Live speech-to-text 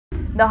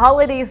The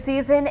holiday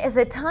season is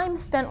a time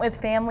spent with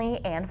family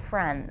and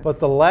friends. But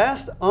the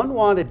last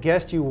unwanted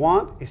guest you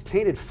want is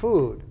tainted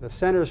food. The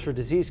Centers for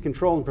Disease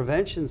Control and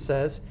Prevention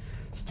says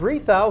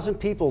 3,000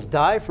 people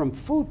die from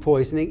food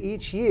poisoning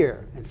each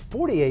year and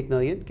 48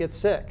 million get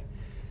sick.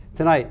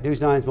 Tonight,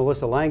 News 9's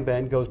Melissa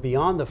Langben goes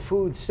beyond the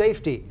food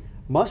safety,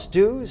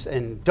 must-dos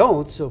and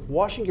don'ts of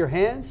washing your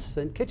hands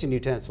and kitchen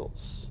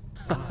utensils.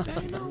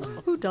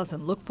 Who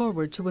doesn't look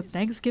forward to a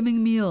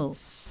Thanksgiving meal?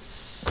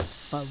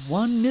 But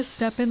one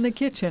misstep in the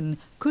kitchen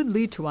could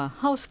lead to a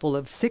house full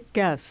of sick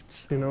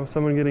guests. You know,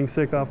 someone getting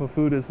sick off of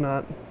food is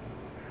not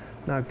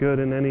good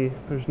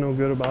there's no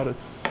good about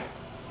it.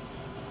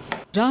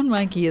 John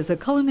Reinke is a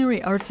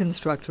culinary arts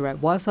instructor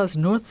at Wausau's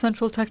North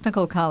Central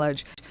Technical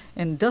College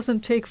and doesn't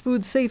take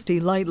food safety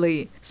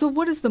lightly. So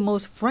what is the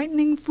most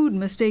frightening food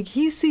mistake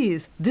he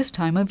sees this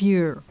time of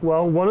year?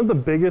 Well, one of the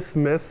biggest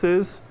myths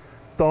is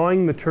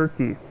thawing the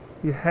turkey.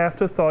 You have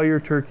to thaw your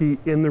turkey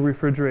in the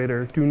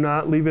refrigerator. Do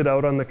not leave it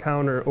out on the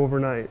counter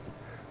overnight.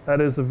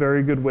 That is a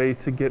very good way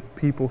to get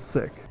people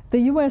sick. The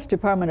U.S.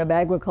 Department of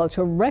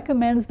Agriculture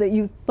recommends that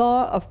you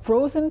thaw a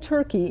frozen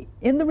turkey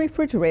in the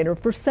refrigerator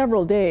for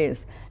several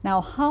days.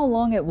 Now, how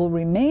long it will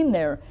remain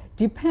there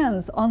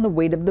depends on the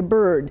weight of the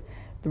bird.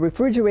 The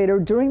refrigerator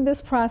during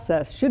this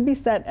process should be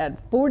set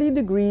at 40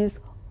 degrees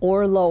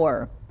or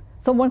lower.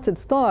 So once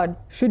it's thawed,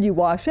 should you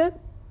wash it?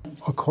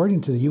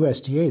 According to the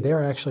USDA,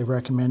 they're actually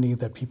recommending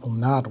that people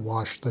not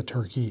wash the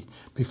turkey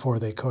before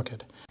they cook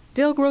it.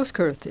 Dale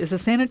Grosskirth is a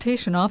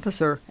sanitation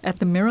officer at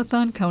the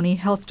Marathon County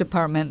Health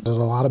Department. There's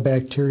a lot of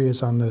bacteria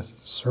on the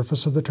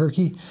surface of the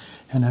turkey,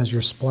 and as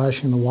you're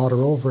splashing the water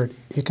over it,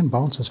 it can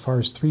bounce as far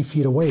as 3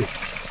 feet away.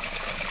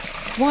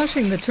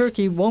 Washing the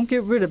turkey won't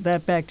get rid of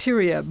that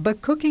bacteria,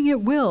 but cooking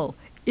it will,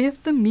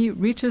 if the meat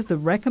reaches the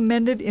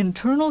recommended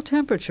internal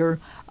temperature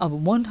of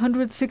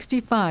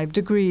 165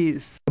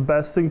 degrees. The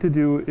best thing to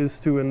do is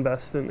to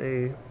invest in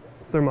a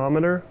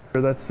thermometer.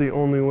 That's the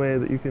only way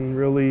that you can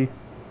really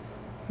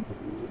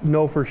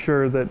know for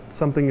sure that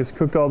something is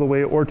cooked all the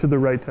way or to the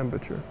right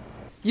temperature.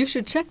 You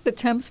should check the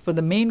temps for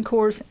the main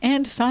course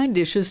and side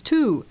dishes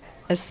too,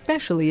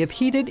 especially if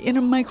heated in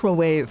a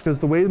microwave. Because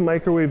the way the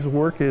microwaves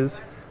work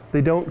is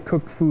they don't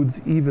cook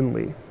foods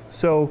evenly.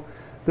 So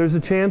there's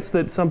a chance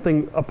that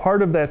a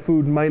part of that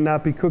food might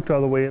not be cooked all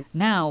the way.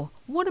 Now,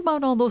 what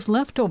about all those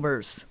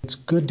leftovers? It's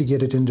good to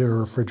get it into a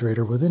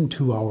refrigerator within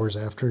 2 hours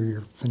after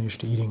you're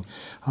finished eating.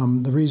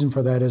 The reason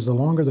for that is the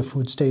longer the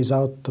food stays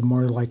out, the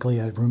more likely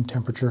at room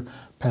temperature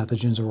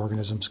pathogens or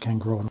organisms can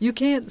grow. You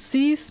can't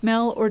see,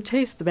 smell, or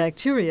taste the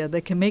bacteria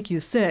that can make you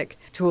sick.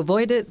 To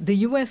avoid it,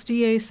 the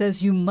USDA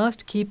says you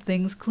must keep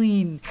things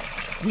clean.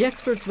 The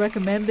experts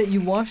recommend that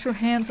you wash your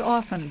hands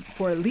often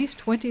for at least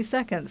 20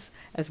 seconds,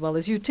 as well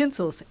as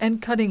utensils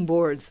and cutting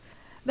boards.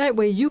 That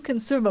way you can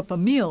serve up a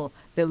meal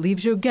that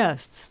leaves your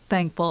guests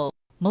thankful.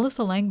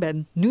 Melissa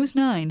Langben, News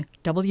 9,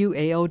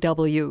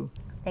 WAOW.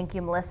 Thank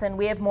you, Melissa. And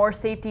we have more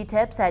safety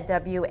tips at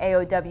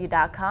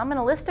WAOW.com and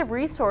a list of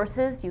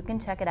resources. You can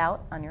check it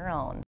out on your own.